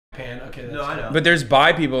Pan. Okay, that's No, I know. But there's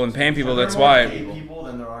bi people and pan people. There That's are more why. gay people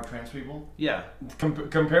than there are trans people. Yeah.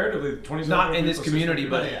 Comparatively, 27. Not in this community,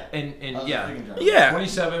 but Yeah. and I was yeah. thinking general. Yeah.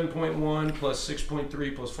 27.1 plus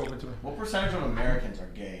 6.3 plus 4.3. What percentage of Americans are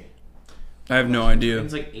gay? I have no I idea. think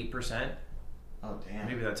it's like 8%. Oh damn.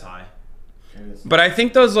 Maybe that's high. Maybe it's- But I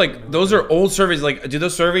think those are old surveys. Like, do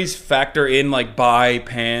those surveys factor in like bi,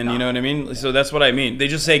 pan? You know what I mean? So that's what I mean. They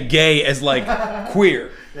just say gay as like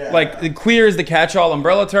queer. Yeah. Like the queer is the catch-all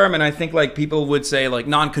umbrella term, and I think like people would say like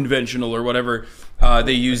non-conventional or whatever.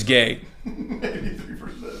 They use gay.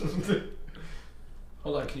 83%.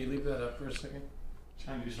 Hold on, can you leave that up for a second?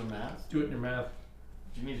 Trying to do some math. Do it in your math.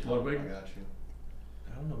 Do you need help? I Ludwig? got you.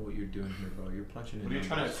 I don't know what you're doing here, bro. You're punching in. What are you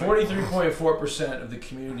trying to? 43.4% of the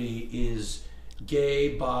community is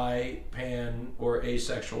gay, bi, pan, or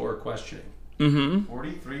asexual or questioning. Mm-hmm.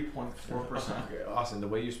 43.4%. Okay, Austin, the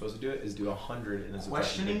way you're supposed to do it is do 100 and it's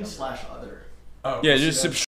Questioning / other. Oh, Yeah, see, just that's-